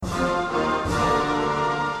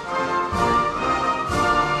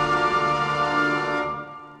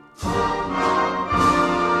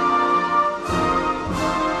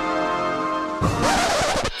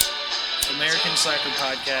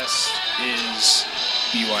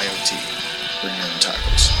BYOT. Bring your own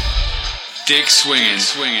tacos. Dick swinging.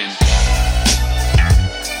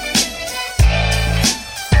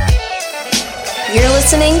 You're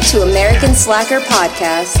listening to American Slacker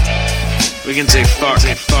Podcast. We can say fuck.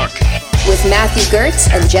 With Matthew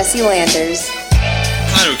Gertz and Jesse Landers.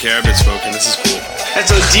 I don't care, I've been smoking, this is cool.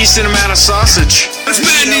 That's a decent amount of sausage. This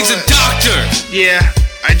man needs a doctor! Yeah,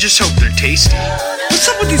 I just hope they're tasty. What's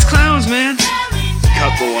up with these clowns, man?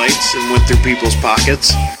 Cut the lights and went through people's pockets.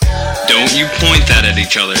 Don't you point that at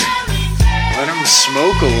each other. Let them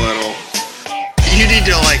smoke a little. You need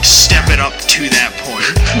to step it up to that point.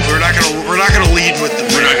 We're not gonna lead with the.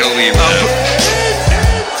 We're not gonna lead with that.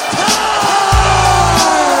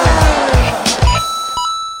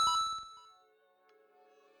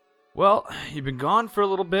 Well, you've been gone for a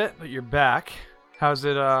little bit, but you're back. How's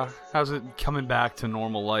it coming back to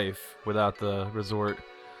normal life without the resort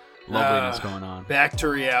loveliness going on? Back to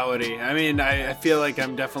reality. I mean, I feel like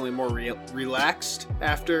I'm definitely more relaxed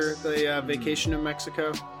after the vacation in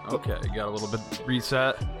Mexico. Okay, you got a little bit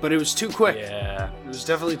reset. But it was too quick. Yeah. It was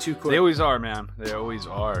definitely too quick. They always are, man. They always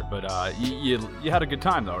are. But you had a good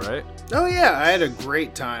time, though, right? Oh, yeah. I had a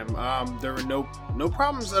great time. There were no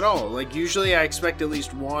problems at all. Usually I expect at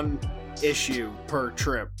least one issue per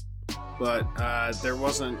trip. But there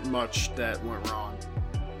wasn't much that went wrong.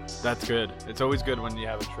 That's good. It's always good when you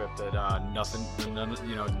have a trip that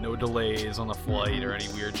no delays on the flight or any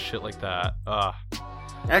weird shit like that.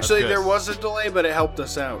 Actually, there was a delay, but it helped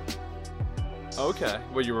us out. Okay.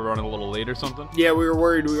 Well, you were running a little late or something? Yeah, we were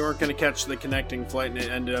worried we weren't going to catch the connecting flight, and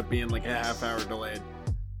it ended up being a half-hour delayed.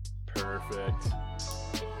 Perfect.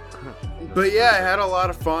 But yeah, I had a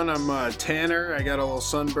lot of fun. I'm Tanner. I got a little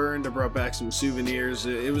sunburned. I brought back some souvenirs.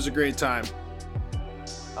 It was a great time.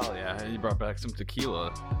 Oh yeah, you brought back some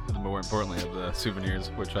tequila, more importantly of the souvenirs,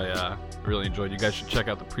 which I really enjoyed. You guys should check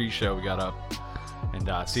out the pre-show we got up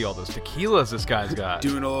and see all those tequilas this guy's got.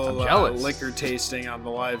 Doing a little liquor tasting on the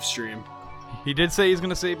live stream. He did say he's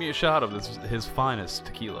going to save me a shot of his finest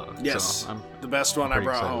tequila. Yes, so I'm the best one I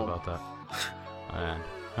brought home. About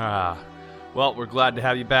that. Well, we're glad to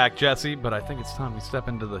have you back, Jesse, but I think it's time we step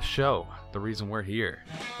into the show, the reason we're here.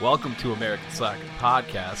 Welcome to American Slacker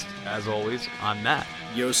Podcast. As always, I'm Matt.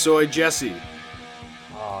 Yo soy Jesse.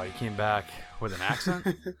 Oh, you came back with an accent?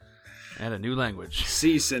 And a new language.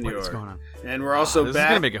 Si, senor. What's going on? And we're also this back. This is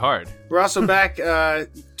going to make it hard. We're also back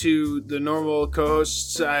to the normal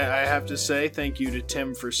co-hosts. I have to say thank you to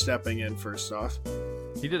Tim for stepping in first off.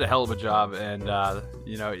 He did a hell of a job, and, I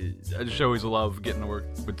just always love getting to work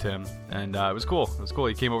with Tim. And it was cool. It was cool.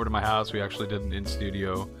 He came over to my house. We actually did an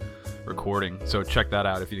in-studio recording. So check that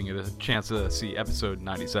out if you didn't get a chance to see episode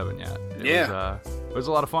 97 yet. It was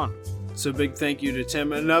a lot of fun. So big thank you to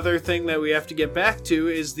Tim. Another thing that we have to get back to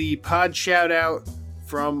is the pod shout out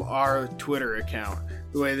from our Twitter account.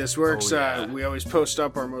 The way this works, we always post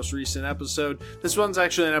up our most recent episode. This one's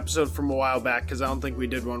actually an episode from a while back because I don't think we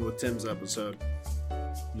did one with Tim's episode.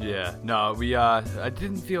 Yeah, no, I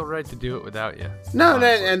didn't feel right to do it without you. No,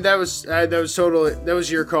 that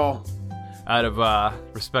was your call. Out of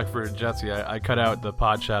respect for Jesse, I cut out the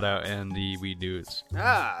pod shout out and the weed news.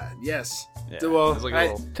 Ah, yes. Yeah, well, it's a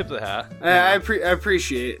little tip of the hat. I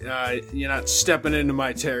appreciate you not stepping into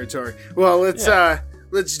my territory. Well,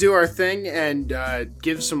 let's do our thing and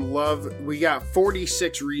give some love. We got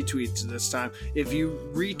 46 retweets this time. If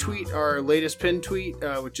you retweet our latest pin tweet,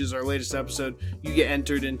 which is our latest episode, you get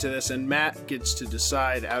entered into this, and Matt gets to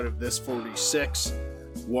decide out of this 46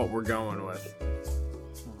 what we're going with.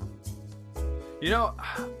 All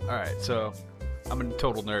right, so I'm a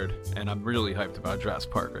total nerd, and I'm really hyped about Jurassic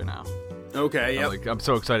Park right now. Okay, yeah. I'm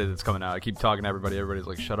so excited it's coming out. I keep talking to everybody. Everybody's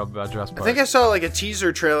like, shut up about Jurassic Park. I think I saw a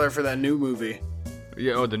teaser trailer for that new movie.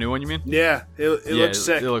 Yeah, the new one you mean? Yeah, it looks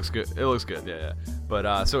sick. It looks good. It looks good, yeah.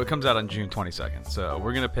 But, so it comes out on June 22nd, so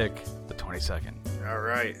we're going to pick the 22nd. All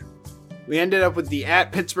right. We ended up with the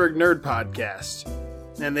 @Pittsburgh Nerd Podcast,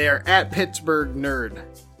 and they are @Pittsburgh Nerd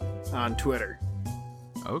on Twitter.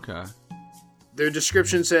 Okay. Their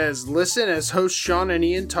description says, listen as hosts Sean and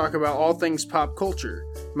Ian talk about all things pop culture.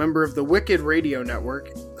 Member of the Wicked Radio Network,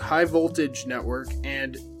 High Voltage Network,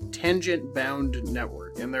 and Tangent Bound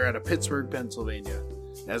Network. And they're out of Pittsburgh, Pennsylvania,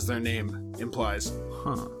 as their name implies.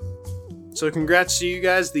 Huh. So congrats to you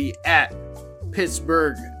guys, the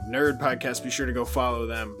 @Pittsburgh Nerd Podcast. Be sure to go follow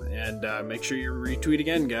them. And make sure you retweet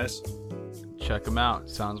again, guys. Check them out.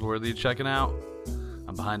 Sounds worthy of checking out.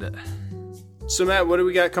 I'm behind it. So, Matt, what do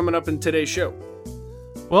we got coming up in today's show?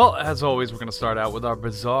 Well, as always, we're going to start out with our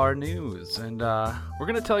bizarre news. And we're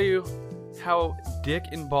going to tell you how dick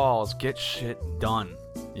and balls get shit done.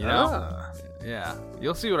 You know? Ah. Yeah.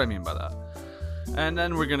 You'll see what I mean by that. And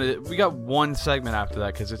then we got one segment after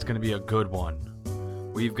that because it's gonna be a good one.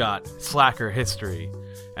 We've got Slacker history,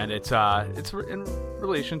 and it's in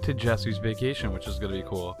relation to Jesse's vacation, which is gonna be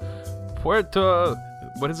cool. Puerto,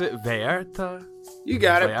 what is it? Vallarta? You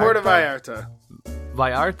got it, Puerto Vallarta.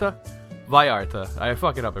 Vallarta. I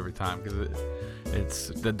fuck it up every time because it's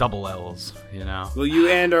the double L's, you know. Well, you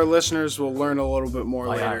and our listeners will learn a little bit more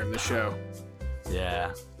later in the show.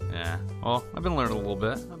 Yeah. Well, I've been learning a little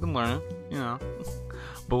bit. You know.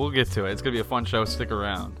 But we'll get to it. It's going to be a fun show. Stick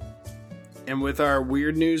around. And with our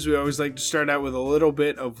weird news, we always like to start out with a little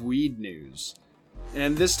bit of weed news.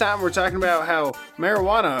 And this time we're talking about how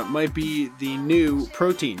marijuana might be the new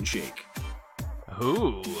protein shake.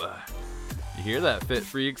 Ooh. You hear that, Fit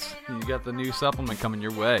Freaks? You got the new supplement coming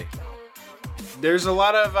your way. There's a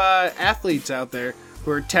lot of athletes out there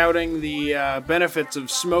who are touting the benefits of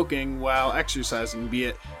smoking while exercising, be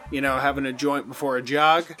it, having a joint before a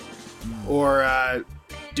jog or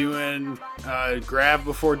doing grab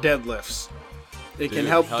before deadlifts. It can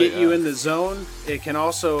help get you in the zone. It can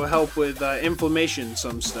also help with inflammation,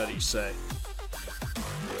 some studies say.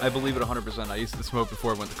 I believe it 100%. I used to smoke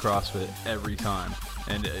before I went to CrossFit every time,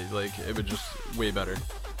 and it was just way better.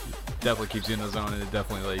 Definitely keeps you in the zone, and it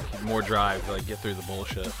definitely more drive to get through the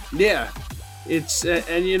bullshit. Yeah, it's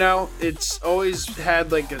it's always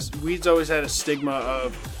had weed's always had a stigma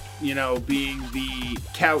of being the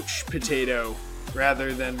couch potato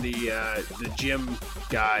rather than the gym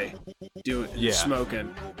guy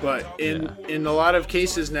smoking. But in a lot of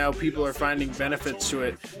cases now, people are finding benefits to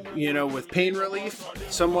it. With pain relief,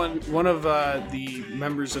 one of the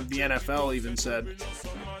members of the NFL even said,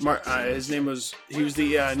 he was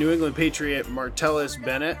the New England Patriot Martellus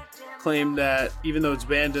Bennett, claimed that even though it's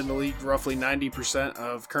banned in the league, roughly 90%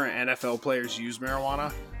 of current NFL players use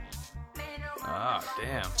marijuana. Ah,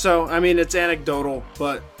 damn. So, it's anecdotal,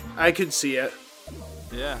 but I could see it.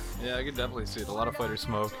 Yeah, I could definitely see it. A lot of fighters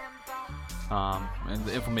smoke. And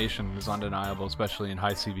the inflammation is undeniable, especially in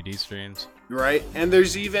high CBD strains. Right, and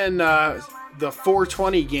there's even the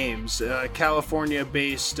 420 games,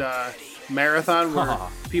 California-based marathon where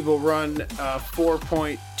people run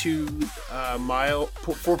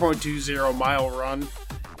 4.20 mile run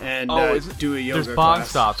and do a yoga there's bong class.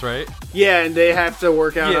 Stops, right? Yeah, and they have to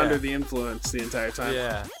work out under the influence the entire time.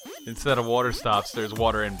 Yeah, instead of water stops, there's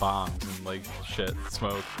water in bongs and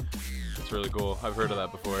smoke. It's really cool. I've heard of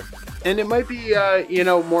that before. And it might be,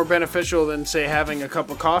 more beneficial than, say, having a cup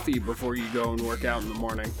of coffee before you go and work out in the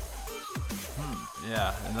morning.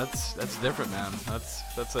 Yeah, and that's different, man.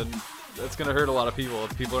 That's gonna hurt a lot of people.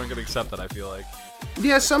 People aren't gonna accept that, I feel like.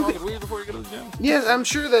 Yeah, some people. Weed before you go to the gym. Yeah, I'm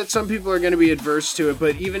sure that some people are going to be adverse to it,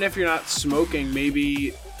 but even if you're not smoking,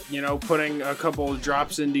 maybe putting a couple of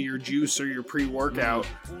drops into your juice or your pre-workout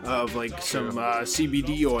of some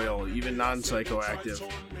CBD oil, even non-psychoactive,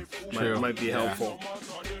 might be helpful.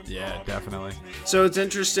 Yeah, definitely. So it's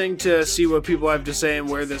interesting to see what people have to say and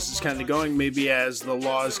where this is kind of going. Maybe as the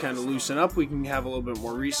laws kind of loosen up, we can have a little bit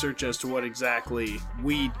more research as to what exactly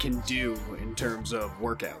weed can do in terms of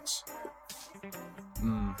workouts.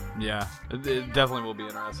 Yeah, it definitely will be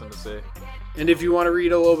interesting to see. And if you want to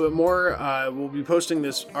read a little bit more, we'll be posting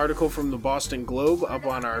this article from the Boston Globe up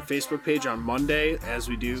on our Facebook page on Monday, as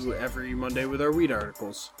we do every Monday with our weed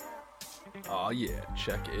articles. Oh yeah,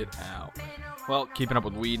 check it out. Well, keeping up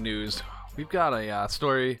with weed news, we've got a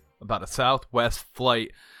story about a Southwest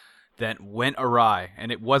flight that went awry,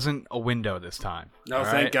 and it wasn't a window this time. No,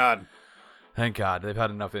 thank God. Thank God. They've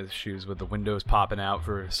had enough issues with the windows popping out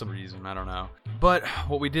for some reason. I don't know. But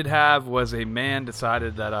what we did have was a man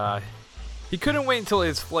decided that he couldn't wait until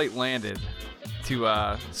his flight landed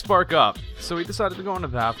to spark up. So he decided to go in the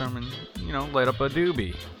bathroom and, light up a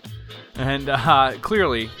doobie. And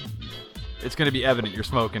clearly, it's going to be evident you're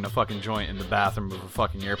smoking a fucking joint in the bathroom of a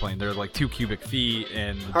fucking airplane. They're 2 cubic feet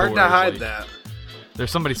and the hard to hide that.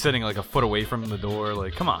 There's somebody sitting a foot away from the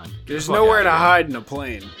door. Come on. There's nowhere to hide in a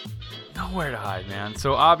plane. Nowhere to hide, man.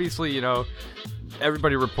 So obviously,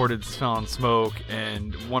 everybody reported smelling smoke,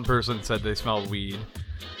 and one person said they smelled weed.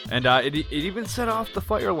 And it even set off the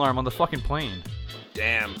fire alarm on the fucking plane.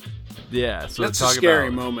 Damn. Yeah, so that's a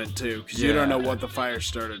scary moment, too, because you don't know what the fire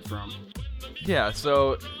started from. Yeah,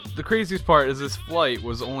 so the craziest part is this flight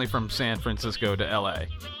was only from San Francisco to LA,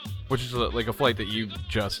 which is a flight that you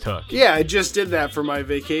just took. Yeah, I just did that for my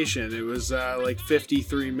vacation. It was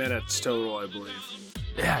 53 minutes total, I believe.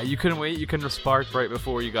 Yeah, you couldn't wait. You couldn't have sparked right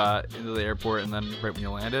before you got into the airport and then right when you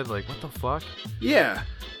landed. What the fuck? Yeah.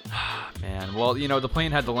 Man, well, the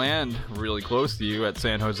plane had to land really close to you at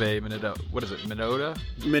San Jose, Mineta. What is it, Mineta?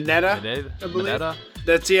 Mineta, I believe. Mineta?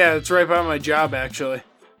 That's right by my job, actually.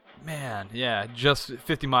 Man, yeah, just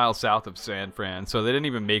 50 miles south of San Fran, so they didn't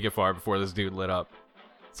even make it far before this dude lit up.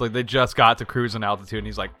 It's like they just got to cruising altitude, and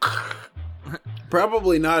he's like...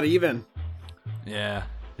 Probably not even. Yeah.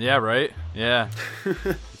 Yeah, right? Yeah.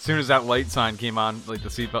 As soon as that light sign came on, like the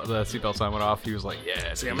seatbelt sign went off, he was like,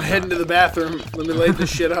 yeah. See, I'm heading to the bathroom. Let me light this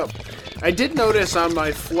shit up. I did notice on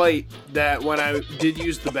my flight that when I did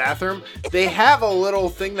use the bathroom, they have a little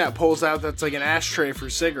thing that pulls out that's like an ashtray for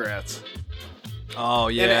cigarettes. Oh,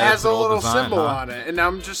 yeah. And it has a little design, symbol on it. And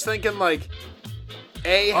I'm just thinking, like,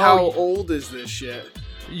 how old is this shit?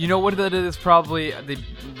 You know what that is? Probably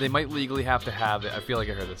they might legally have to have it. I feel like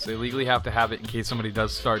I heard this. They legally have to have it in case somebody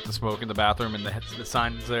does start to smoke in the bathroom, and the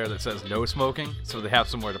sign's there that says no smoking, so they have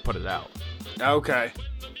somewhere to put it out. Okay.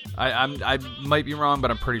 I might be wrong, but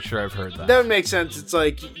I'm pretty sure I've heard that. That would make sense. It's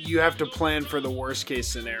like you have to plan for the worst case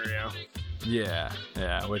scenario. Yeah,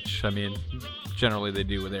 which, I mean, generally they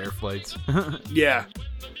do with air flights. Yeah.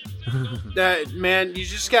 Man, you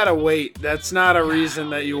just gotta wait. That's not a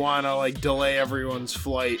reason that you want to, like, delay everyone's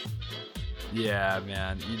flight. Yeah,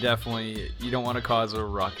 man. You don't want to cause a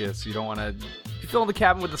ruckus. You don't want to fill the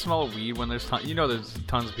cabin with the smell of weed when there's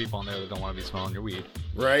tons of people in there that don't want to be smelling your weed.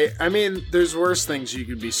 Right? I mean, there's worse things you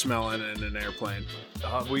could be smelling in an airplane.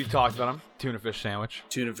 We've talked about them. Tuna fish sandwich.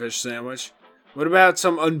 Tuna fish sandwich. What about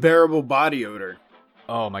some unbearable body odor?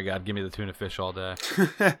 Oh my god, give me the tuna fish all day.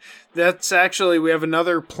 That's actually, we have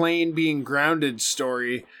another plane being grounded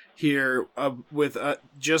story here with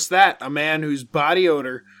just that. A man whose body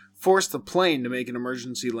odor forced the plane to make an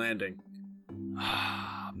emergency landing.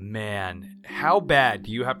 Man, how bad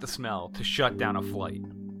do you have to smell to shut down a flight?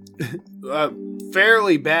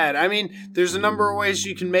 Fairly bad. I mean, there's a number of ways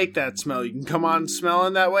you can make that smell. You can come on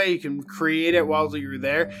smelling that way. You can create it while you're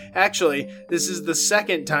there. Actually, this is the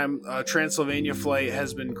second time a Transylvania flight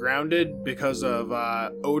has been grounded because of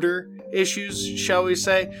odor issues, shall we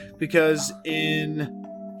say. Because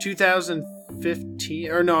in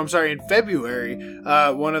 2015, in February,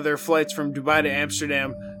 one of their flights from Dubai to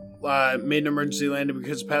Amsterdam made an emergency landing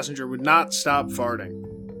because the passenger would not stop farting.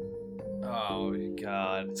 Oh,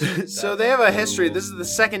 God. So they have a history. This is the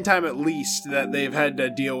second time at least that they've had to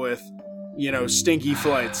deal with, stinky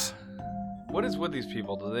flights. What is with these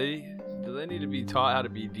people? Do they need to be taught how to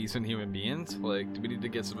be decent human beings? Like, do we need to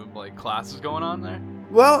get some, like, classes going on there?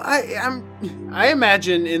 Well, I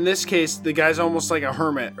imagine in this case the guy's almost like a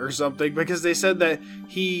hermit or something, because they said that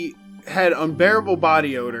he had unbearable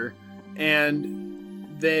body odor and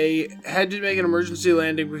they had to make an emergency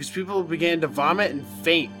landing because people began to vomit and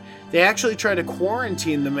faint. They actually tried to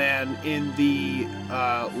quarantine the man in the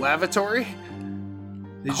lavatory.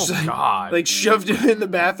 They just, God! Like shoved him in the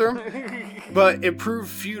bathroom, but it proved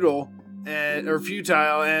futile, and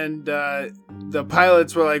the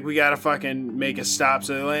pilots were like, "We gotta fucking make a stop."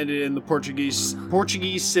 So they landed in the Portuguese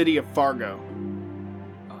city of Fargo.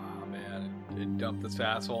 Oh man! They dumped this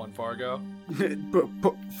asshole in Fargo.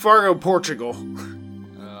 Fargo, Portugal.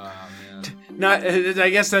 Not, I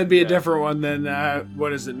guess that'd be a different one than,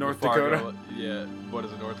 what is it, North Dakota? Yeah, what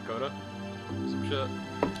is it, North Dakota? Some shit.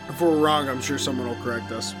 If we're wrong, I'm sure someone will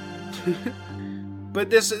correct us.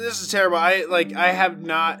 But this is terrible. I have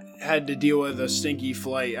not had to deal with a stinky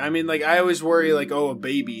flight. I mean, like, I always worry, like, a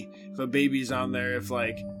baby. If a baby's on there, if,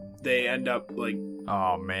 like, they end up, like...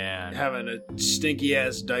 Oh, man. Having a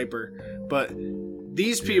stinky-ass diaper. But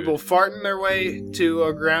these people farting their way to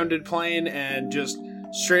a grounded plane and just...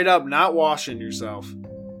 straight up not washing yourself.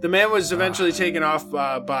 The man was eventually taken off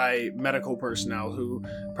by medical personnel who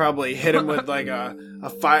probably hit him with like a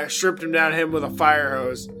fire, stripped him down, hit him with a fire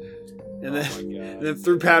hose, and then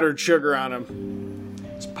threw powdered sugar on him.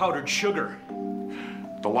 It's powdered sugar.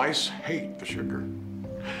 The lice hate the sugar.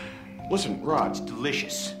 Listen, Rod, it's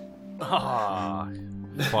delicious. Ah,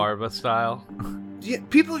 Barba style. Yeah,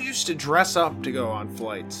 people used to dress up to go on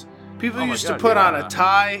flights. People used to God, put on a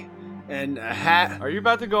tie and a hat. Are you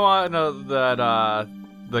about to go on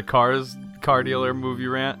the car dealer movie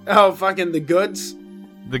rant? Oh, fucking The Goods?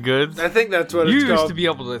 The Goods? I think that's what it's called. You used to be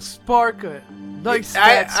able to spark a nice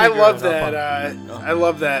I love that. I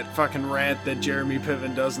love that fucking rant that Jeremy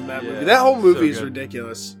Piven does in that movie. That whole movie is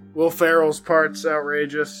ridiculous. Will Ferrell's part's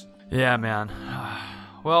outrageous. Yeah, man.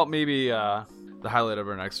 Well, maybe the highlight of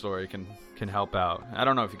our next story can help out. I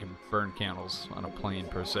don't know if you can burn candles on a plane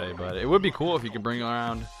per se, but it would be cool if you could bring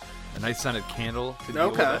around a nice scented candle to deal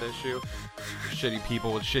with that issue. Shitty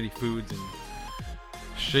people with shitty foods and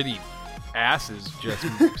shitty asses just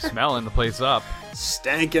smelling the place up.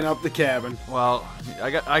 Stanking up the cabin. Well,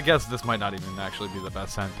 I guess this might not even actually be the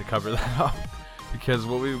best scent to cover that up. Because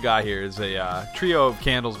what we've got here is a trio of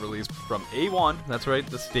candles released from A1, that's right,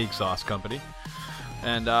 the steak sauce company.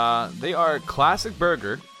 And they are classic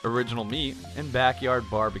burger, original meat, and backyard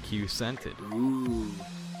barbecue scented. Ooh.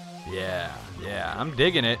 Yeah, I'm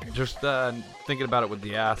digging it. Just thinking about it with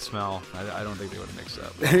the ass smell, I don't think they would have mixed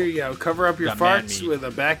up. There you go. Cover up your Got man farts meat. with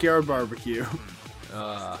a backyard barbecue.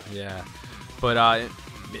 Yeah. But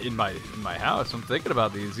in my house, I'm thinking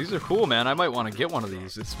about these. These are cool, man. I might want to get one of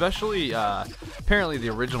these. Especially, apparently the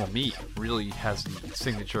original meat really has the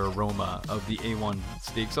signature aroma of the A1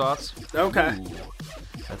 steak sauce. Okay. Ooh,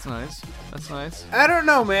 that's nice. I don't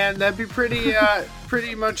know, man. That'd be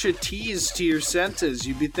pretty much a tease to your senses.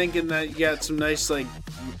 You'd be thinking that you got some nice, like,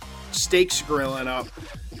 steaks grilling up,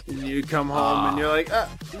 and you come home and you're like,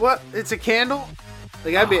 what? It's a candle?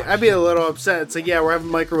 Like, I'd be a little upset. It's like, yeah, we're having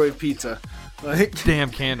microwave pizza. Like, Damn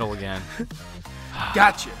candle again.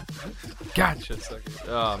 gotcha. Sucker.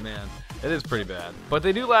 Oh, man. It is pretty bad. But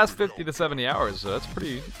they do last 50 to 70 hours, so that's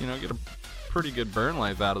pretty, get a pretty good burn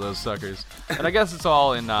life out of those suckers. And I guess it's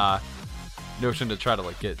all in notion to try to,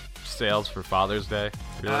 like, get sales for Father's Day.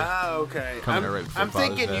 Really. Okay. Coming right before I'm Father's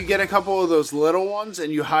thinking Day. you get a couple of those little ones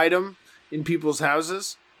and you hide them in people's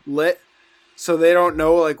houses, lit, so they don't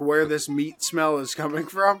know, like, where this meat smell is coming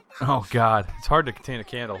from. Oh, God. It's hard to contain a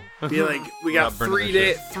candle. Be like, we got Without burning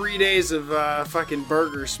the shit. 3 days of fucking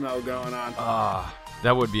burger smell going on.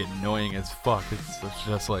 That would be annoying as fuck. It's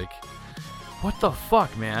just like, what the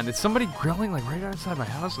fuck, man? Is somebody grilling, like, right outside my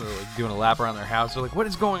house? They're, like, doing a lap around their house. They're like, what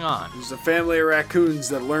is going on? There's a family of raccoons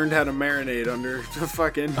that learned how to marinate under the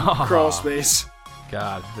fucking crawl space.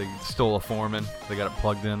 God, they stole a Foreman. They got it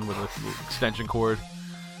plugged in with an extension cord.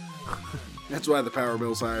 That's why the power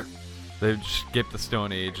bill's higher. They've skipped the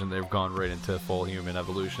Stone Age and they've gone right into full human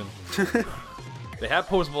evolution. They have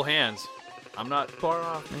posable hands. I'm not far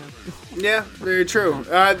off, man. Yeah, very true.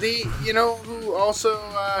 You know who also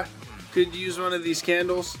could use one of these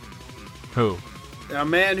candles? Who? A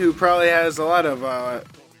man who probably has a lot of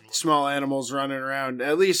small animals running around,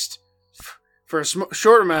 at least for a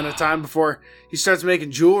short amount of time before he starts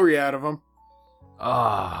making jewelry out of them.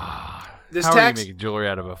 This How are you making jewelry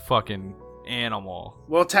out of a fucking animal?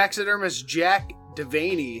 Well, taxidermist Jack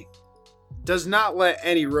Devaney does not let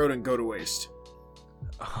any rodent go to waste.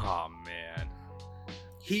 Oh, man.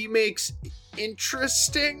 He makes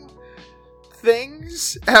interesting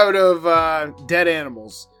things out of dead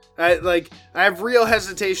animals. I have real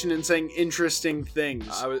hesitation in saying interesting things.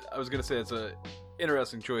 I was gonna say it's a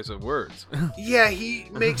interesting choice of words. Yeah, he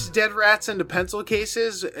makes dead rats into pencil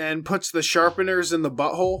cases and puts the sharpeners in the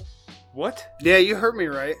butthole. What? Yeah, you heard me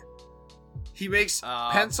right. He makes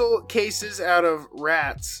pencil cases out of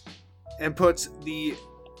rats and puts the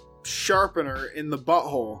sharpener in the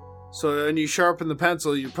butthole. So when you sharpen the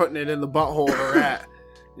pencil, you're putting it in the butthole of a rat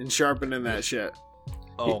and sharpening that shit.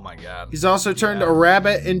 Oh my god. He's also turned a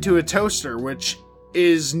rabbit into a toaster, which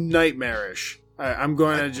is nightmarish. I'm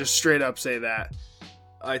going to just straight up say that.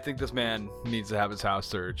 I think this man needs to have his house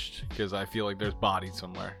searched because I feel like there's bodies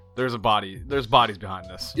somewhere. There's bodies behind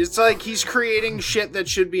this. It's like he's creating shit that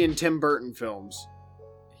should be in Tim Burton films.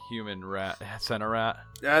 Human rat, center rat.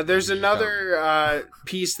 There's another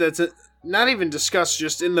piece that's not even discussed,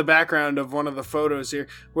 just in the background of one of the photos here,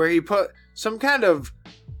 where he put some kind of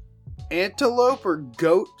antelope or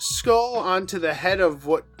goat skull onto the head of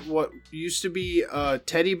what used to be a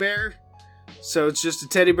teddy bear. So it's just a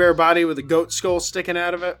teddy bear body with a goat skull sticking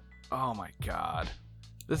out of it. Oh my god.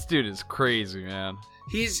 This dude is crazy, man.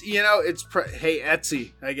 He's, hey,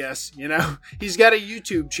 Etsy, I guess, He's got a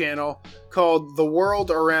YouTube channel called The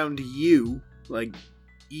World Around You, like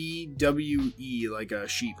EWE, like a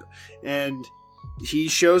sheep. And he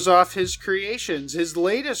shows off his creations. His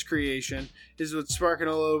latest creation is what's sparking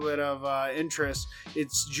a little bit of interest.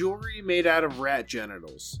 It's jewelry made out of rat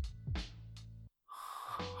genitals.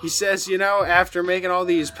 He says, after making all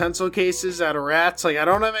these pencil cases out of rats, like, I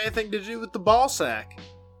don't have anything to do with the ball sack.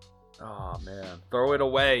 Oh, man. Throw it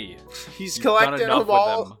away. He's You've collecting done enough them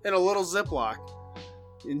all with them. in a little Ziploc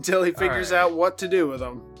until he figures Alright. out what to do with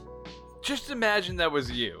them. Just imagine that was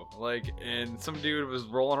you. And some dude was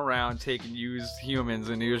rolling around taking used humans,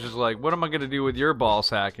 and he was just like, what am I going to do with your ball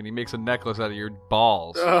sack? And he makes a necklace out of your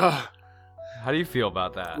balls. Ugh. How do you feel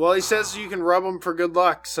about that? Well, he says you can rub them for good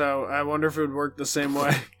luck, so I wonder if it would work the same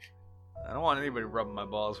way. I don't want anybody rubbing my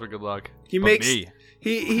balls for good luck. He But makes me.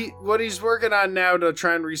 he what he's working on now to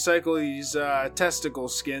try and recycle these testicle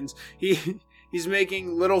skins. He's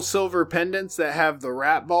making little silver pendants that have the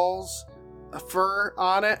rat balls fur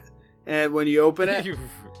on it, and when you open it,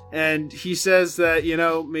 and he says that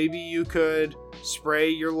maybe you could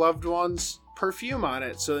spray your loved ones perfume on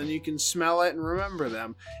it, so then you can smell it and remember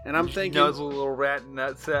them. And I'm thinking, nuzzle a little rat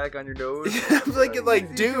nut sack on your nose. I'm thinking,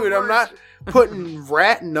 like, dude, I'm not putting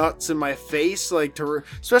rat nuts in my face, like,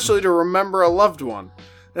 especially to remember a loved one.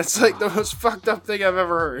 That's like the most fucked up thing I've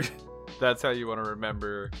ever heard. That's how you want to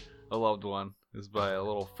remember a loved one, is by a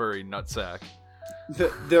little furry nut sack.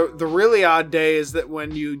 The really odd day is that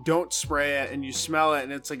when you don't spray it and you smell it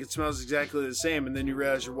and it's like it smells exactly the same, and then you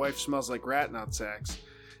realize your wife smells like rat nut sacks,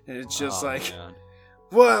 and it's just man.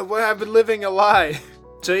 What I've been living a lie.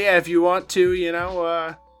 So yeah, if you want to,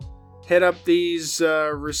 hit up these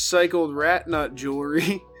recycled rat nut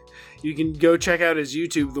jewelry, you can go check out his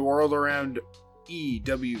YouTube, The World Around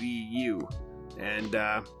EWEU. And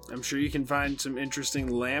I'm sure you can find some interesting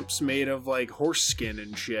lamps made of like horse skin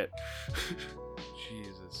and shit.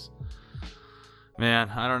 Jesus. Man,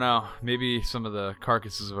 I don't know. Maybe some of the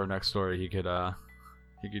carcasses of our next story he could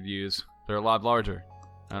use. They're a lot larger.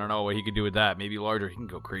 I don't know what he could do with that. Maybe larger. He can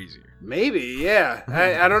go crazier. Maybe, yeah.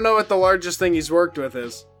 I don't know what the largest thing he's worked with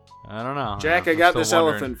is. I don't know. Jack, I got this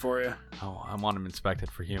elephant for you. Oh, I want him inspected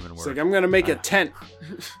for human work. It's like, I'm going to make a tent.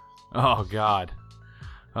 Oh, God.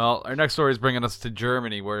 Well, our next story is bringing us to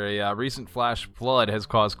Germany, where a recent flash flood has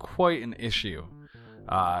caused quite an issue.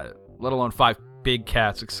 Let alone 5 big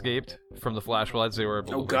cats escaped from the flash floods. They were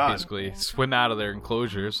able to basically swim out of their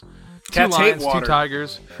enclosures. Cats 2 lions, hate water. 2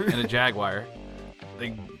 tigers, and a jaguar.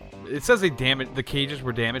 It says the cages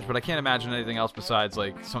were damaged, but I can't imagine anything else besides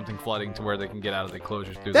like something flooding to where they can get out of the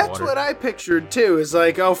enclosures through the water. That's what I pictured too. Is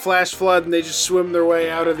like, oh, flash flood, and they just swim their way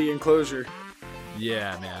out of the enclosure.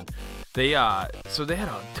 Yeah, man. They so they had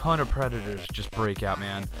a ton of predators just break out,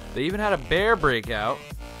 man. They even had a bear break out.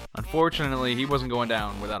 Unfortunately, he wasn't going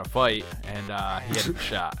down without a fight, and he had a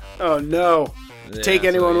shot. Oh no! Yeah, Take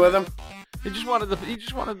anyone with him? He just wanted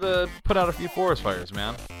to put out a few forest fires,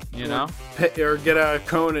 man. You know, or get a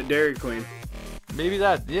cone at Dairy Queen. Maybe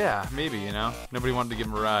that. Yeah, maybe. Nobody wanted to give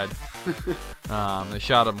him a ride. They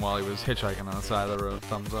shot him while he was hitchhiking on the side of the road.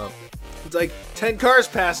 Thumbs up. It's like 10 cars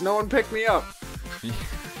passed. No one picked me up.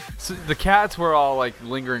 So the cats were all like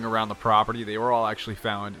lingering around the property. They were all actually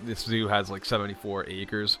found. This zoo has like 74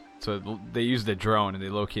 acres. So they used a drone and they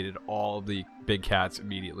located all of the big cats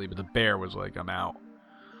immediately. But the bear was like, I'm out.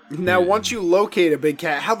 Now, once you locate a big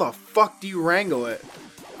cat, how the fuck do you wrangle it?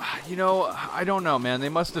 I don't know, man. They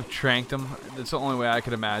must have tranked them. That's the only way I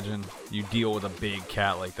could imagine you deal with a big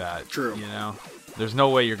cat like that. True. There's no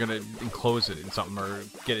way you're going to enclose it in something or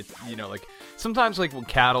get it, like... Sometimes, like, when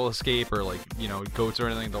cattle escape or, like, goats or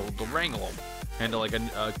anything, they'll wrangle them into, like,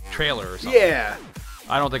 a trailer or something. Yeah.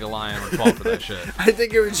 I don't think a lion would fall for that shit. I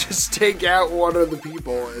think it would just take out one of the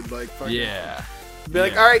people and, like, fucking... Yeah. Be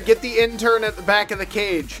like, all right, get the intern at the back of the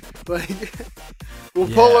cage. Like, we'll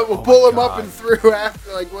pull him up and through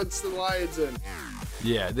after, like, once the lion's in.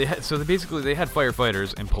 Yeah, they had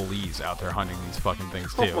firefighters and police out there hunting these fucking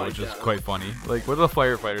things too, which is quite funny. Like, what are the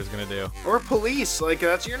firefighters gonna do? Or police, like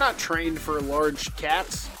you're not trained for large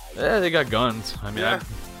cats. Yeah, they got guns. I mean, yeah.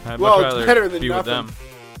 I'd much rather better than be nothing. with them.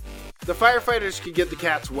 The firefighters could get the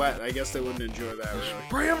cats wet. I guess they wouldn't enjoy that. Really.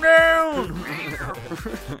 Bring them down.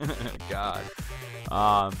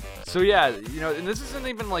 God. So yeah, and this isn't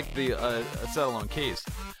even like a set-alone case.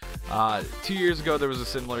 2 years ago, there was a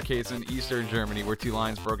similar case in eastern Germany where 2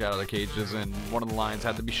 lions broke out of their cages, and one of the lions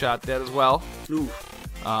had to be shot dead as well. Ooh.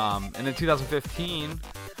 And in 2015,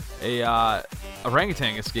 a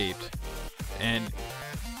orangutan escaped, and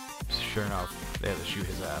sure enough, they had to shoot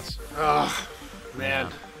his ass. Oh, man.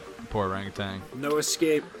 Yeah. Poor orangutan. No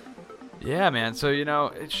escape. Yeah, man. So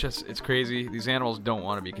it's crazy. These animals don't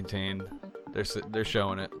want to be contained. They're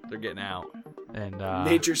showing it. They're getting out. And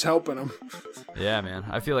nature's helping them. Yeah, man.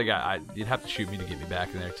 I feel like you'd have to shoot me to get me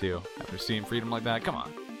back in there too. After seeing freedom like that, come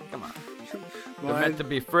on. They're meant to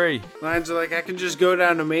be free. Lions are like, I can just go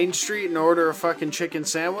down to Main Street and order a fucking chicken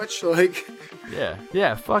sandwich. Like,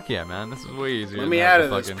 yeah, fuck yeah, man. This is way easier. Let me out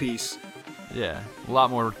of this piece. Yeah, a lot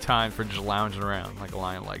more time for just lounging around like a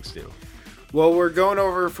lion likes to. Well, we're going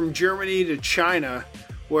over from Germany to China,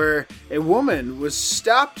 where a woman was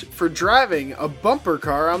stopped for driving a bumper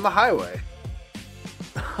car on the highway.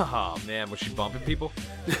 Oh man, was she bumping people?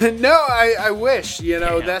 No, I wish.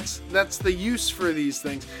 Damn. That's the use for these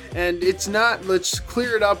things. And it's not, let's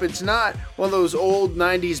clear it up, it's not one of those old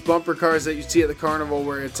 90s bumper cars that you see at the carnival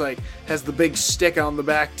where it's like has the big stick on the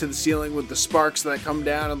back to the ceiling with the sparks that come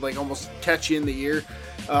down and like almost catch you in the ear.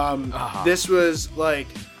 This was like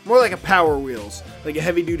more like a Power Wheels, like a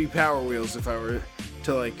heavy duty Power Wheels if I were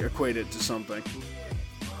to like equate it to something.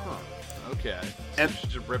 Okay. So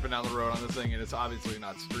she's just ripping down the road on this thing, and it's obviously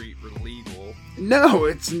not street legal. No,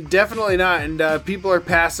 it's definitely not, and people are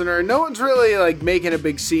passing her. No one's really like making a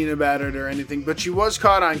big scene about it or anything, but she was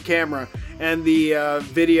caught on camera, and the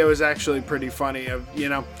video is actually pretty funny of, you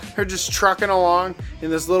know, her just trucking along in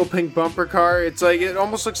this little pink bumper car. It's like, it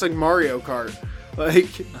almost looks like Mario Kart, like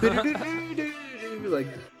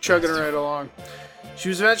chugging right along. She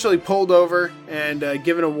was eventually pulled over and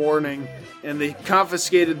given a warning, and they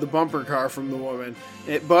confiscated the bumper car from the woman.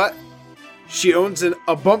 But she owns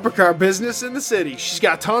a bumper car business in the city. She's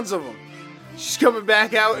got tons of them. She's coming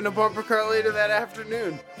back out in a bumper car later that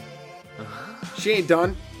afternoon. She ain't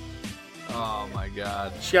done. Oh my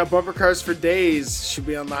god. She got bumper cars for days. She'll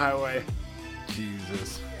be on the highway.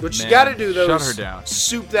 Jesus. What you Man, gotta do, though, shut is her down.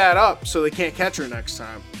 soup that up so they can't catch her next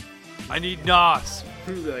time. I need NOS.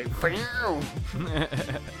 Be like, "Meow."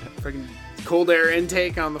 Fucking cold air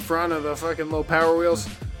intake on the front of the fucking little Power Wheels.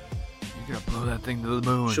 You're gonna blow that thing to the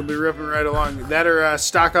moon. She'll be ripping right along. That or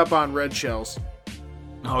stock up on red shells.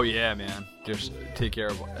 Oh yeah, man. Just take care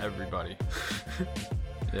of everybody.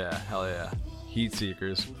 Yeah, hell yeah. Heat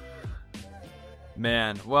seekers.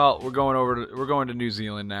 Man, well, we're going to New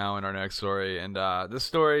Zealand now in our next story, and this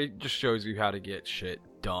story just shows you how to get shit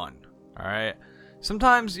done. All right.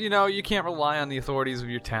 Sometimes, you know, you can't rely on the authorities of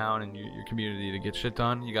your town and your community to get shit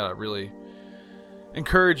done. You gotta really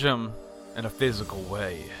encourage them in a physical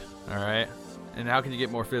way, all right? And how can you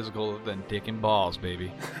get more physical than dick and balls,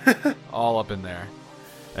 baby? All up in there.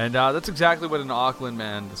 And that's exactly what an Auckland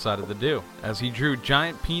man decided to do, as he drew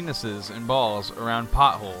giant penises and balls around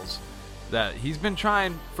potholes that he's been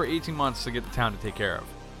trying for 18 months to get the town to take care of.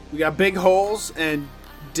 We got big holes and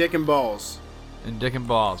dick and balls. And dick and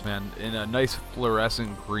balls, man, in a nice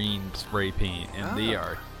fluorescent green spray paint, and they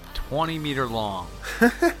are 20-meter long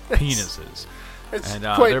penises, and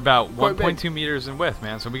they're about 1.2 meters in width,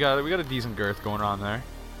 man. So we got a decent girth going on there.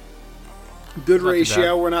 Good Not too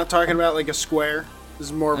ratio. bad. We're not talking about like a square. This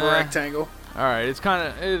is more of a rectangle. All right, it's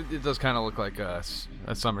it does kind of look like a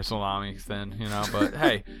summer salami thin, you know. But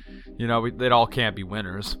hey, you know, they all can't be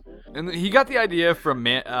winners. And he got the idea from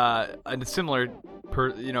a similar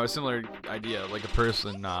idea, like a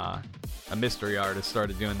person, a mystery artist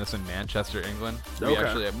started doing this in Manchester, England. We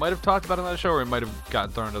actually might have talked about it on the show, or we might have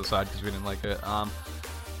gotten thrown to the side because we didn't like it.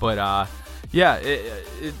 Yeah,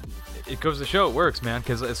 it goes to show it works, man,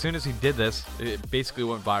 because as soon as he did this, it basically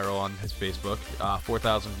went viral on his Facebook,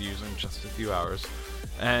 4,000 views in just a few hours.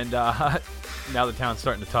 And now the town's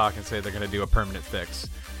starting to talk and say they're going to do a permanent fix.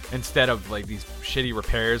 Instead of like these shitty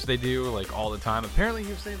repairs they do like all the time. Apparently he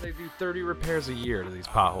was saying they do 30 repairs a year to these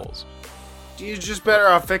potholes. You're just better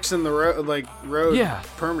off fixing the road Yeah.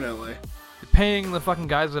 permanently. Paying the fucking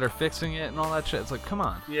guys that are fixing it and all that shit. It's like, come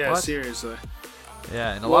on. Yeah, what? seriously.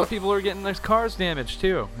 Yeah, and a lot of people are getting their cars damaged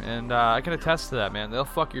too. And I can attest to that, man. They'll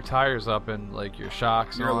fuck your tires up and like your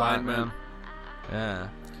shocks and Your all that, alignment. man. Yeah.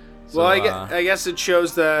 Well, So, I guess it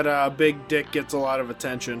shows that big dick gets a lot of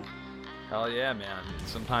attention. hell yeah, man.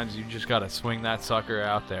 Sometimes you just gotta swing that sucker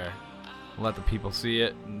out there. Let the people see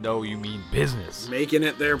it and know you mean business. Making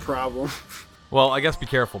it their problem. Well, I guess be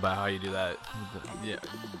careful about how you do that. Yeah,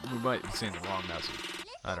 we might be seeing the wrong message.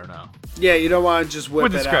 I don't know. Yeah, you don't want to just whip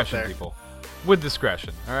With it out discretion, there. people. With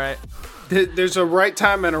discretion, all right? There's a right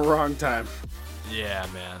time and a wrong time. Yeah,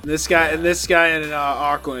 man. This guy in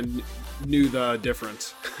Auckland knew the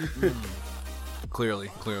difference. Clearly.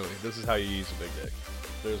 This is how you use a big dick.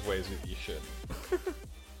 There's ways that you should.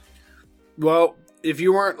 Well, if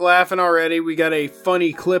you weren't laughing already, we got a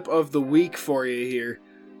funny clip of the week for you here.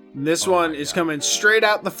 And this one is coming straight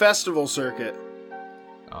out the festival circuit.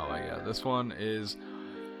 Oh my god, this one is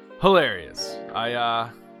hilarious.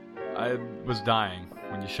 I was dying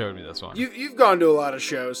when you showed me this one. You've gone to a lot of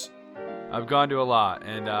shows. I've gone to a lot,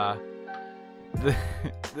 and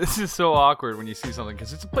this is so awkward when you see something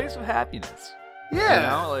because it's a place of happiness. Yeah.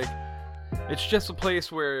 You know, like it's just a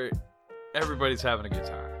place where everybody's having a good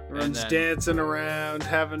time. Everyone's And then dancing around,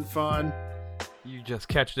 having fun. you just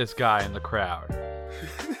catch this guy in the crowd.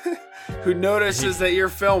 Who notices that you're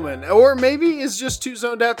filming. Or maybe is just too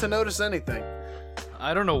zoned out to notice anything.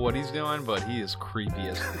 I don't know what he's doing, but he is creepy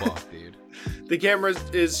as fuck, dude. The camera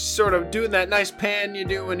is sort of doing that nice pan you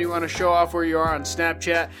do when you want to show off where you are on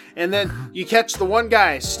Snapchat. And then you catch the one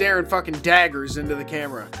guy staring fucking daggers into the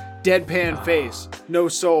camera. Deadpan face. No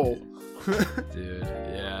soul. Dude,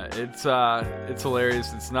 yeah, it's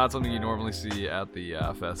hilarious. It's not something you normally see at the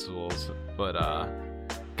festivals, but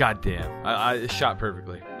goddamn, I shot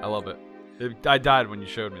perfectly. I love it. I died when you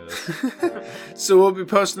showed me this. So we'll be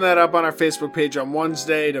posting that up on our Facebook page on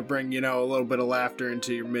Wednesday to bring, a little bit of laughter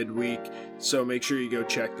into your midweek. So make sure you go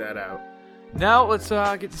check that out. Now let's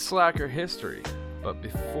get to Slacker history. But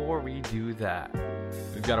before we do that,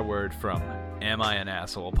 we've got a word from Am I an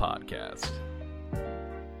Asshole podcast.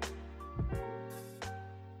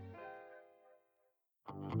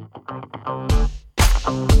 Am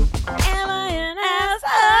I an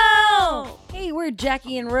asshole? Hey, we're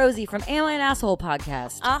Jackie and Rosie from Am I an Asshole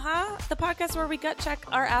podcast. The podcast where we gut check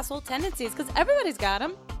our asshole tendencies, because everybody's got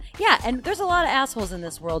them. Yeah, and there's a lot of assholes in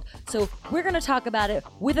this world, so we're going to talk about it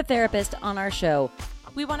with a therapist on our show.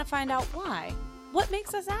 We want to find out why. What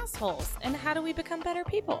makes us assholes, and how do we become better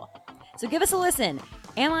people? So give us a listen.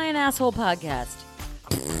 Am I an Asshole podcast?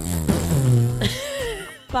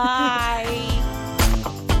 Bye.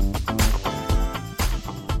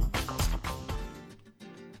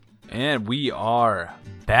 And we are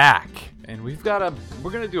back. And we're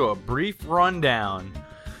going to do a brief rundown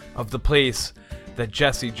of the place that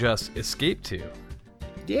Jesse just escaped to.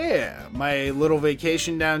 Yeah, my little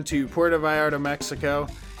vacation down to Puerto Vallarta, Mexico.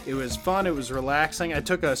 It was fun. It was relaxing. I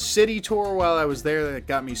took a city tour while I was there that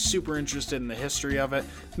got me super interested in the history of it.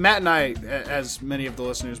 Matt and I, as many of the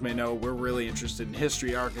listeners may know, we're really interested in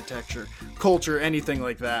history, architecture, culture, anything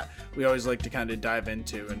like that. We always like to kind of dive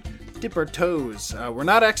into and dip our toes. We're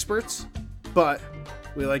not experts, but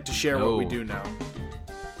we like to share what we do know.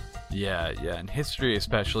 Yeah, and history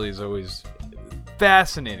especially is always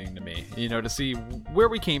fascinating to me, to see where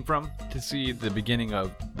we came from, to see the beginning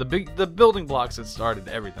of the building blocks that started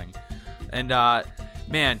everything. And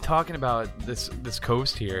man, talking about this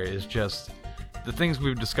coast here is just the things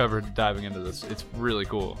we've discovered diving into this. It's really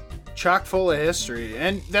cool. Chock full of history,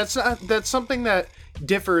 and that's something that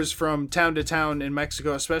differs from town to town in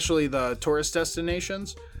Mexico, especially the tourist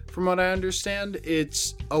destinations. From what I understand,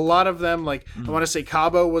 it's a lot of them, like I want to say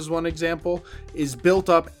Cabo was one example, is built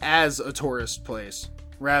up as a tourist place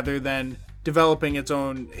rather than developing its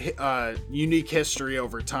own unique history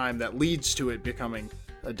over time that leads to it becoming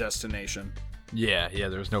a destination. Yeah,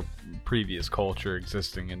 there's no previous culture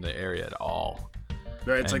existing in the area at all.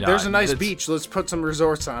 Right, it's like, there's a nice beach, let's put some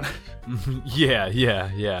resorts on it. Yeah,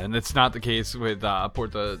 and it's not the case with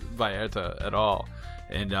Puerto Vallarta at all.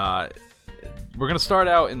 And we're going to start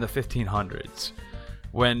out in the 1500s,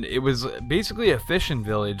 when it was basically a fishing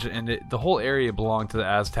village, and the whole area belonged to the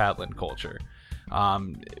Aztlan culture,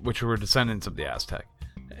 which were descendants of the Aztec.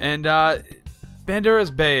 And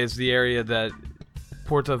Banderas Bay is the area that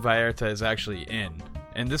Puerto Vallarta is actually in.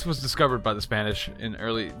 And this was discovered by the Spanish in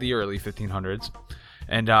the early 1500s.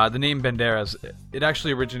 And the name Banderas, it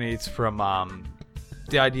actually originates from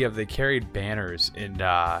the idea of they carried banners and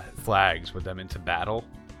flags with them into battle,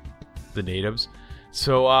 the natives.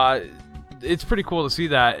 So it's pretty cool to see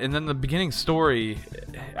that. And then the beginning story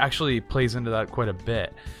actually plays into that quite a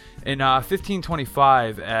bit. In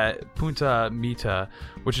 1525 at Punta Mita,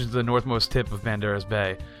 which is the northmost tip of Banderas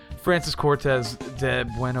Bay, Francis Cortes de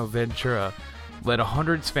Buenaventura led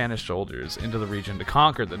 100 Spanish soldiers into the region to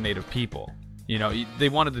conquer the native people. They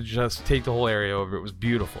wanted to just take the whole area over. It was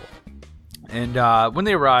beautiful. And when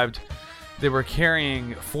they arrived, they were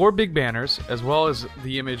carrying 4 big banners, as well as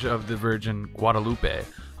the image of the Virgin Guadalupe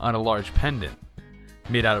on a large pendant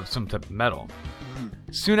made out of some type of metal.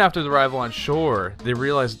 Soon after the arrival on shore, they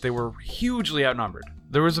realized that they were hugely outnumbered.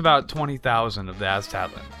 There was about 20,000 of the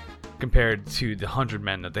Aztlan compared to the 100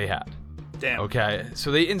 men that they had. Damn. Okay,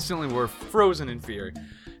 so they instantly were frozen in fear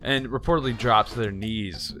and reportedly dropped to their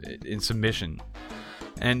knees in submission.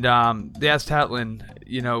 And the Aztlan,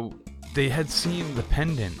 they had seen the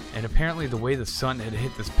pendant, and apparently the way the sun had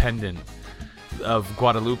hit this pendant of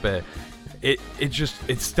Guadalupe, it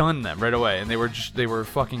stunned them right away, and they were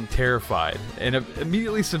fucking terrified and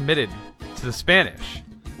immediately submitted to the Spanish.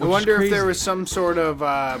 I wonder if there was some sort of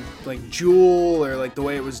like jewel, or like the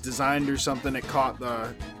way it was designed or something, it caught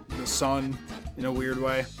the sun in a weird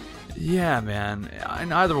way. Yeah, man.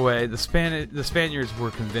 In either way, the Spaniards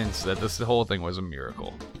were convinced that the whole thing was a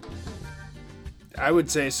miracle. I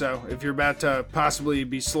would say so. If you're about to possibly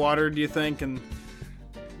be slaughtered, do you think, and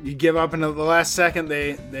you give up in the last second,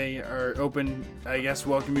 they are open, I guess,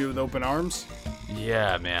 welcome you with open arms?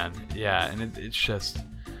 Yeah, man. Yeah, and it's just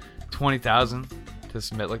 20,000 to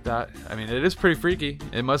submit like that. I mean, it is pretty freaky.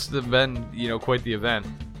 It must have been, quite the event.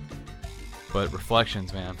 But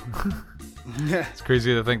reflections, man. It's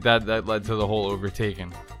crazy to think that led to the whole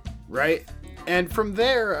overtaking. Right. And from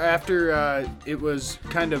there, after it was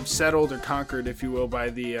kind of settled or conquered, if you will, by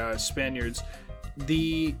the Spaniards,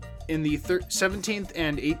 in the 17th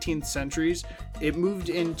and 18th centuries, it moved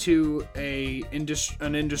into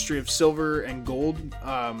an industry of silver and gold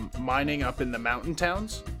mining up in the mountain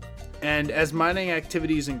towns. And as mining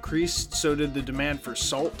activities increased, so did the demand for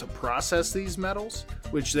salt to process these metals,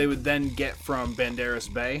 which they would then get from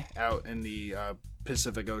Banderas Bay out in the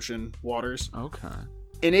Pacific Ocean waters. Okay.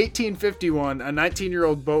 In 1851, a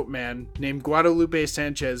 19-year-old boatman named Guadalupe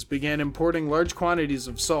Sanchez began importing large quantities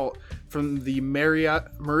of salt from the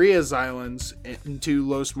Marias Islands into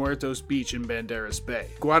Los Muertos Beach in Banderas Bay.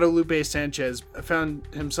 Guadalupe Sanchez found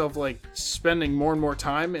himself spending more and more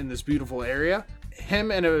time in this beautiful area.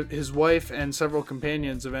 Him and his wife and several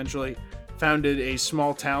companions eventually founded a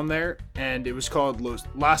small town there, and it was called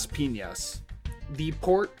Las Piñas. The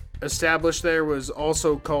port established there was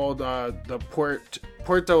also called the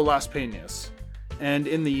Puerto Las Peñas. And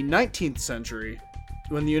in the 19th century,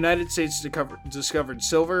 when the United States discovered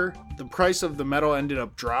silver, the price of the metal ended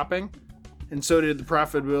up dropping, and so did the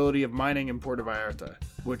profitability of mining in Puerto Vallarta,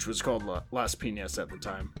 which was called Las Piñas at the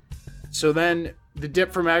time. So then the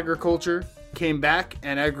dip from agriculture came back,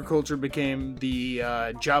 and agriculture became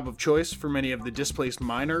the job of choice for many of the displaced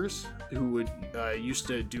miners who used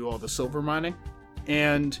to do all the silver mining.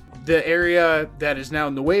 And the area that is now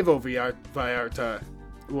Nuevo Vallarta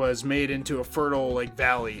was made into a fertile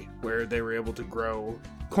valley where they were able to grow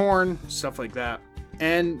corn, stuff like that.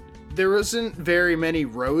 And there wasn't very many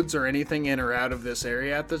roads or anything in or out of this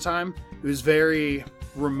area at the time. It was very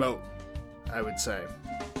remote, I would say.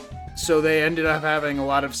 So they ended up having a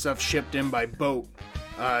lot of stuff shipped in by boat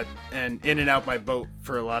and in and out by boat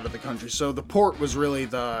for a lot of the country. So the port was really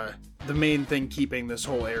the main thing keeping this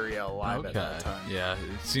whole area alive at that time. Yeah,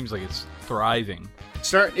 it seems like it's thriving.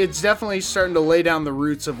 It's definitely starting to lay down the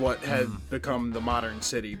roots of what had become the modern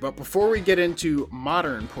city. But before we get into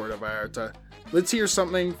modern Puerto Vallarta, let's hear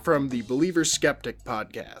something from the Believer Skeptic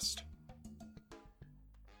podcast.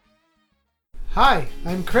 Hi,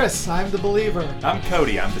 I'm Chris. I'm the Believer. I'm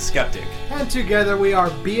Cody. I'm the Skeptic. And together we are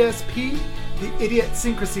BSP, the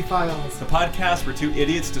Idiosyncrasy Files. The podcast where two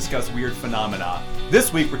idiots discuss weird phenomena.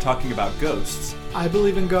 This week we're talking about ghosts. I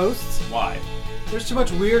believe in ghosts. Why? There's too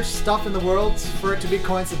much weird stuff in the world for it to be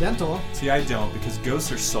coincidental. See, I don't, because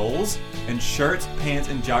ghosts are souls, and shirts, pants,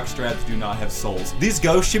 and jockstraps do not have souls. These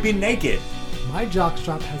ghosts should be naked. My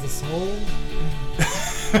jockstrap has a soul.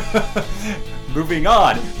 Moving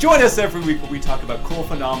on. Join us every week where we talk about cool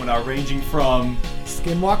phenomena ranging from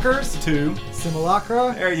skinwalkers to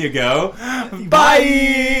simulacra. There you go.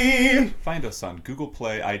 Bye! Find us on Google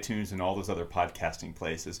Play, iTunes, and all those other podcasting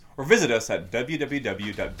places. Or visit us at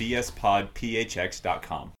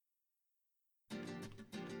www.bspodphx.com.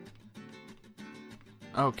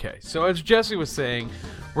 Okay, so as Jesse was saying,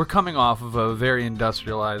 we're coming off of a very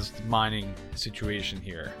industrialized mining situation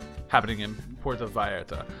here, happening in Puerto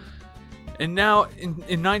Vallarta. And now, in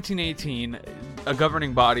 1918, a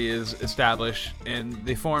governing body is established, and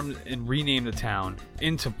they formed and renamed the town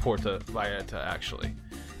into Puerto Vallarta, actually,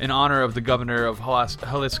 in honor of the governor of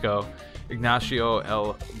Jalisco, Ignacio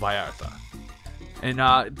L. Vallarta. And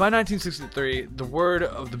by 1963, the word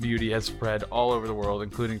of the beauty has spread all over the world,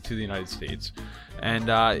 including to the United States. And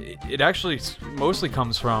it actually mostly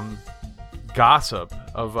comes from gossip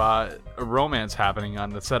of a romance happening on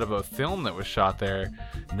the set of a film that was shot there,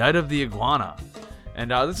 Night of the Iguana.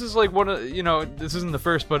 And this is like one of, this isn't the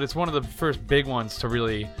first, but it's one of the first big ones to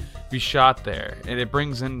really be shot there. And it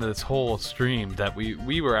brings in this whole stream that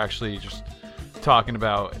we were actually just talking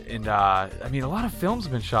about. And I mean, a lot of films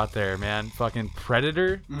have been shot there, man. Fucking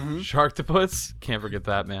Predator, Sharktopus, can't forget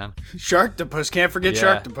that, man. Sharktopus, can't forget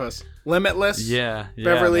Sharktopus. Limitless,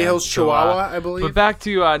 Beverly Hills Chihuahua, I believe. But back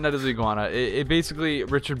to Night of the Iguana. It basically,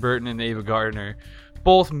 Richard Burton and Ava Gardner,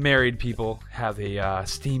 both married people, have a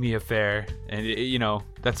steamy affair, and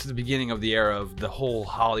that's the beginning of the era of the whole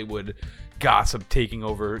Hollywood gossip taking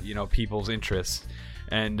over, people's interests.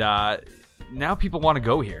 And now people want to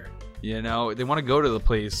go here. They want to go to the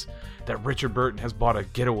place that Richard Burton has bought a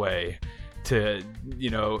getaway to,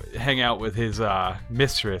 hang out with his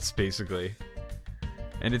mistress, basically.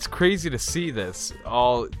 And it's crazy to see this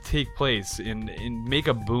all take place and make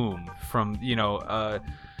a boom from,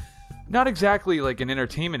 not exactly like an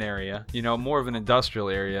entertainment area, more of an industrial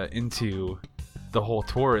area into the whole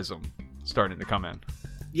tourism starting to come in.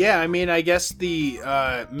 Yeah, I mean, I guess the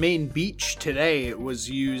main beach today was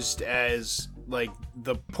used as like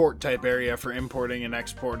the port type area for importing and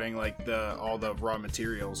exporting all the raw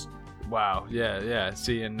materials. Wow, yeah.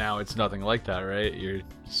 See, and now it's nothing like that, right? You're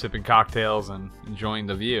sipping cocktails and enjoying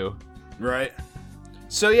the view. Right.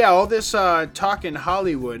 So yeah, all this talk in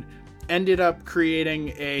Hollywood ended up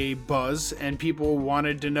creating a buzz, and people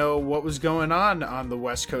wanted to know what was going on the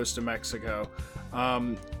west coast of Mexico.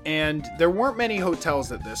 And there weren't many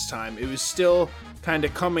hotels at this time. It was still kind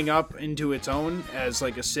of coming up into its own as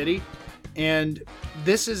like a city. And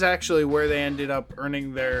this is actually where they ended up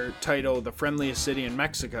earning their title, the friendliest city in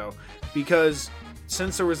Mexico, because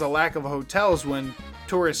since there was a lack of hotels, when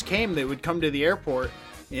tourists came, they would come to the airport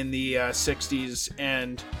in the 60s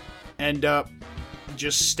and end up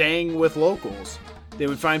just staying with locals. They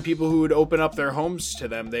would find people who would open up their homes to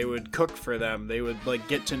them. They would cook for them. They would like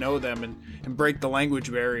get to know them and break the language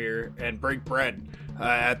barrier and break bread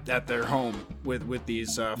at their home with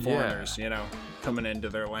these foreigners, you know, coming into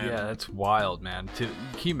their land. Yeah, that's wild, man. Can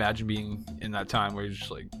you imagine being in that time where you're just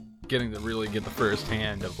like getting to really get the first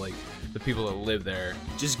hand of like the people that live there?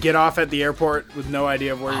 Just get off at the airport with no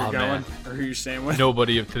idea of where you're going man. or who you're staying with.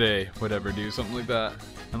 Nobody of today would ever do something like that.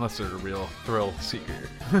 Unless they're a real thrill seeker.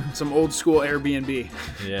 Some old school Airbnb.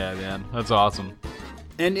 Yeah, man. That's awesome.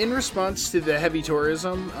 And in response to the heavy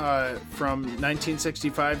tourism from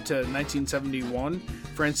 1965 to 1971,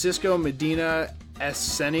 Francisco Medina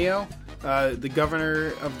Escenio, the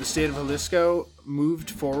governor of the state of Jalisco, moved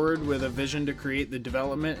forward with a vision to create the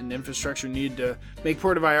development and infrastructure needed to make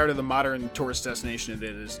Puerto Vallarta the modern tourist destination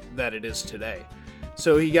that it is today.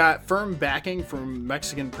 So he got firm backing from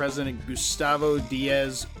Mexican President Gustavo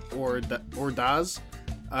Diaz Ordaz,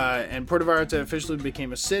 and Puerto Vallarta officially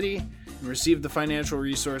became a city and received the financial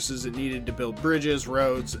resources it needed to build bridges,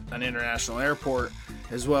 roads, an international airport,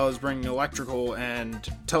 as well as bringing electrical and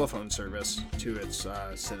telephone service to its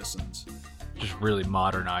citizens. Just really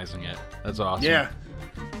modernizing it. That's awesome. Yeah.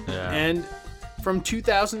 Yeah. And from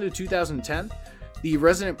 2000 to 2010, the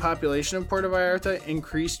resident population of Puerto Vallarta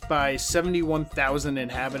increased by 71,000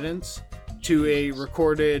 inhabitants to a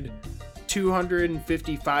recorded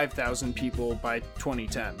 255,000 people by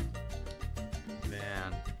 2010.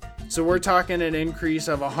 Man. So we're talking an increase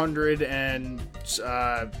of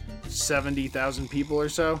 170,000 people or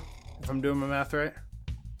so, if I'm doing my math right.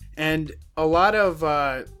 And a lot of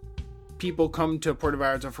people come to Puerto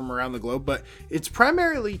Vallarta from around the globe, but it's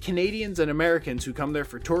primarily Canadians and Americans who come there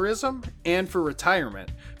for tourism and for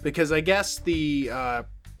retirement, because I guess the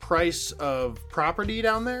price of property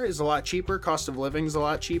down there is a lot cheaper, cost of living is a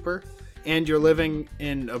lot cheaper, and you're living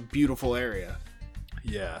in a beautiful area.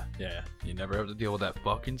 Yeah. You never have to deal with that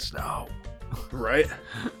fucking snow. Right?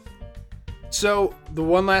 So the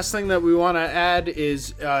one last thing that we want to add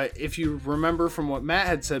is, if you remember from what Matt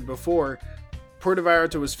had said before, Puerto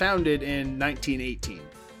Vallarta was founded in 1918.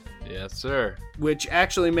 Yes, sir. Which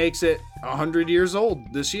actually makes it 100 years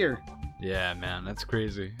old this year. Yeah, man, that's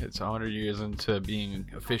crazy. It's 100 years into being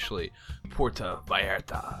officially Puerto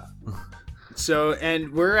Vallarta. So,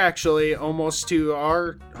 and we're actually almost to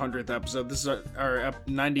our 100th episode. This is our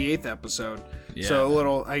 98th episode. Yeah. So a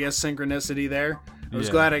little, I guess, synchronicity there. I was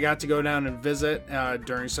glad I got to go down and visit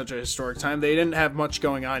during such a historic time. They didn't have much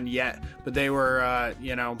going on yet, but they were,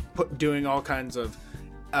 doing all kinds of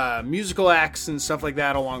musical acts and stuff like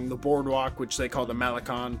that along the boardwalk, which they call the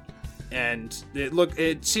Malecon. And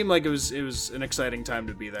it seemed like it was an exciting time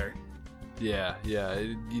to be there. Yeah.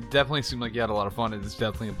 You definitely seemed like you had a lot of fun. It's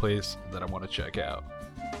definitely a place that I want to check out.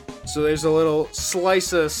 So there's a little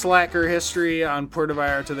slice of slacker history on Puerto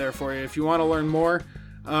Vallarta there for you. If you want to learn more,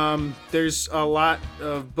 there's a lot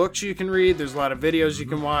of books you can read. There's a lot of videos you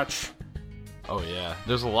can watch. Oh yeah,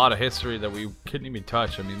 there's a lot of history that we couldn't even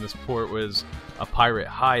touch. I mean, this port was a pirate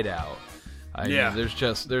hideout. I mean,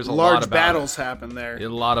 there's a lot of battles happen there. A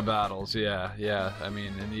lot of battles, yeah. I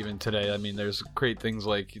mean, and even today, I mean, there's great things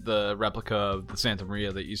like the replica of the Santa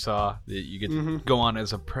Maria that you saw that you get to go on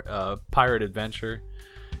as a pirate adventure.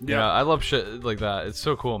 Yeah, I love shit like that. It's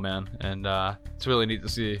so cool, man, and it's really neat to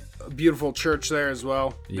see. A beautiful church there as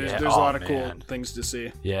well. There's a lot of cool things to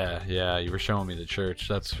see. Yeah. You were showing me the church.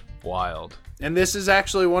 That's wild. And this is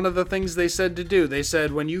actually one of the things they said to do. They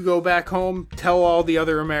said, when you go back home, tell all the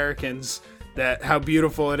other Americans that how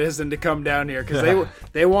beautiful it is and to come down here, because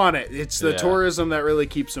they want it. It's the tourism that really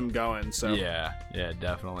keeps them going. So yeah,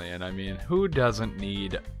 definitely. And I mean, who doesn't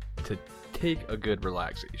need to take a good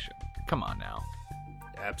relaxation? Come on now.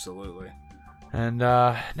 Absolutely. And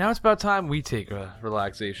now it's about time we take a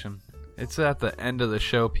relaxation. It's at the end of the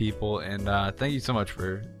show, people, and thank you so much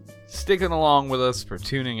for sticking along with us, for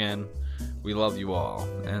tuning in. We love you all.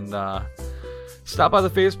 And stop by the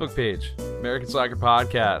Facebook page, American Slacker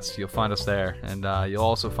Podcast. You'll find us there. And you'll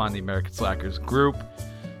also find the American Slackers group.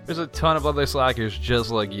 There's a ton of other slackers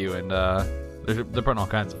just like you, and they're putting all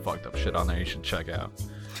kinds of fucked up shit on there you should check out.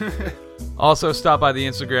 Also, stop by the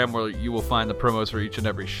Instagram where you will find the promos for each and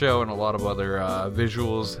every show and a lot of other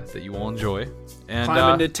visuals that you will enjoy. And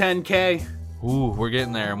climbing to 10K. Ooh, we're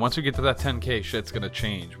getting there. And once we get to that 10K, shit's going to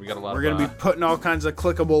change. We got a lot We're going to be putting all kinds of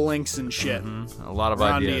clickable links and shit. A lot of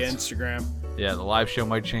ideas. On the Instagram. Yeah, the live show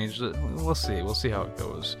might change. We'll see. We'll see how it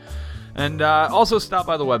goes. And also stop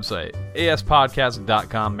by the website,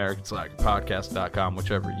 aspodcast.com, AmericanSlackerPodcast.com,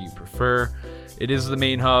 whichever you prefer. It is the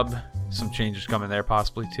main hub. Some changes coming there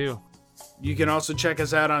possibly too. You can also check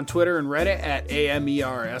us out on Twitter and Reddit at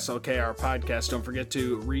AMERSLKR Podcast. Don't forget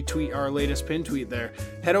to retweet our latest pin tweet there.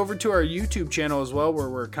 Head over to our YouTube channel as well, where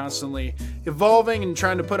we're constantly evolving and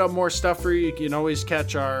trying to put up more stuff for you. You can always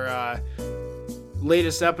catch our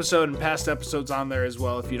latest episode and past episodes on there as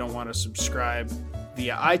well if you don't want to subscribe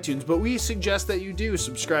via iTunes. But we suggest that you do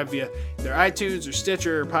subscribe via either iTunes or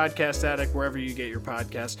Stitcher or Podcast Addict, wherever you get your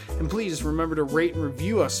podcasts. And please remember to rate and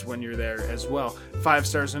review us when you're there as well. 5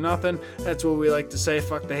 stars or nothing. That's what we like to say.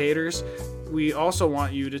 Fuck the haters. We also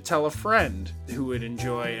want you to tell a friend who would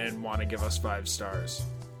enjoy and want to give us 5 stars.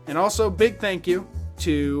 And also, big thank you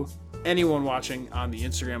to anyone watching on the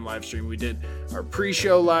Instagram live stream. We did our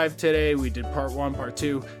pre-show live today. We did part 1, part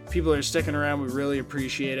 2. People are sticking around. We really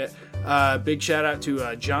appreciate it. Big shout out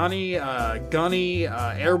to Johnny, Gunny,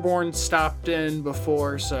 Airborne stopped in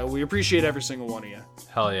before, so we appreciate every single one of you.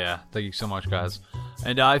 Hell yeah. Thank you so much, guys.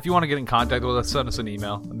 And if you want to get in contact with us, send us an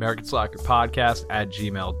email,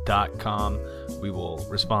 AmericanSlackerPodcast@gmail.com. We will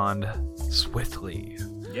respond swiftly.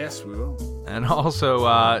 Yes, we will. And also,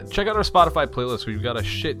 check out our Spotify playlist. We've got a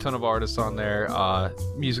shit ton of artists on there,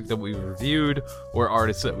 music that we've reviewed, or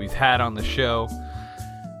artists that we've had on the show.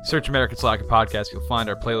 Search American Slacker Podcast. You'll find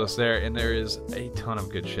our playlist there, and there is a ton of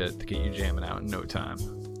good shit to get you jamming out in no time.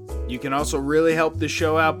 You can also really help the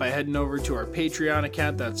show out by heading over to our Patreon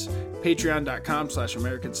account. That's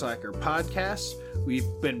patreon.com/American Slacker Podcast. We've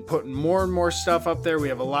been putting more and more stuff up there. We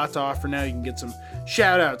have a lot to offer now. You can get some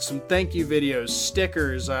shout outs, some thank you videos,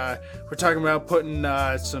 stickers. We're talking about putting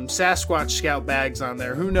some Sasquatch Scout bags on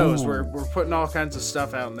there. Who knows? We're putting all kinds of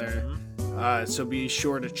stuff out in there. So be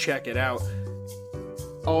sure to check it out.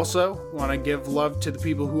 Also, want to give love to the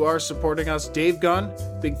people who are supporting us. Dave Gunn,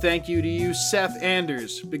 big thank you to you. Seth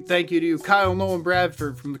Anders, big thank you to you. Kyle Nolan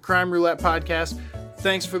Bradford from the Crime Roulette Podcast.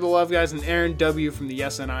 Thanks for the love, guys. And Aaron W. from the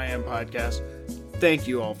Yes and I Am Podcast. Thank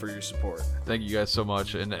you all for your support. Thank you guys so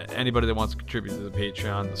much. And anybody that wants to contribute to the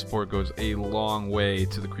Patreon, the support goes a long way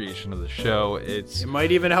to the creation of the show. It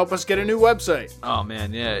might even help us get a new website. Oh,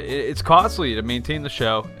 man, yeah. It's costly to maintain the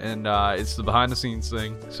show, and it's the behind-the-scenes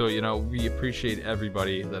thing. So, we appreciate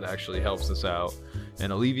everybody that actually helps us out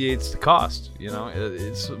and alleviates the cost.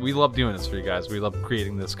 We love doing this for you guys. We love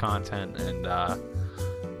creating this content, and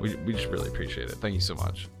we just really appreciate it. Thank you so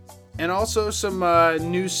much. And also some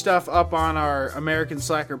new stuff up on our American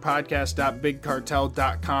Slacker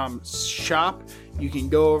Podcast.bigcartel.com shop. You can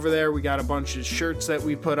go over there. We got a bunch of shirts that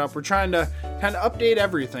we put up. We're trying to kind of update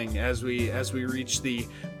everything as we reach the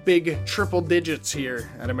big triple digits here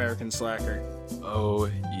at American Slacker. Oh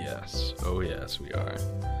yes, we are.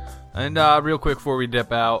 And real quick before we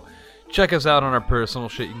dip out, check us out on our personal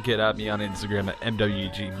shit. You can get at me on Instagram at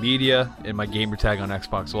MWG Media, and my gamer tag on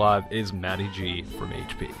Xbox Live is Matty G from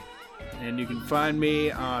HP. And you can find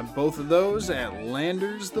me on both of those at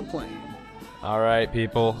Landers the Plane. All right,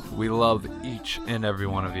 people. We love each and every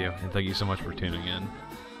one of you. And thank you so much for tuning in.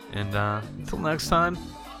 And until next time,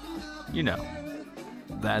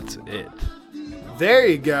 that's it. There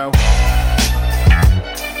you go.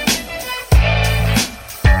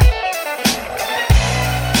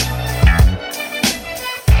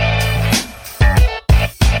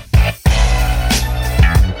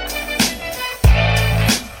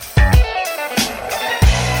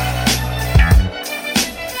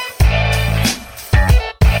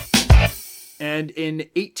 And in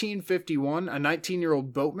 1851, a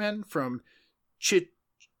 19-year-old boatman from Chitu.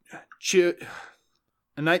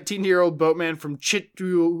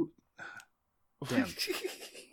 Damn.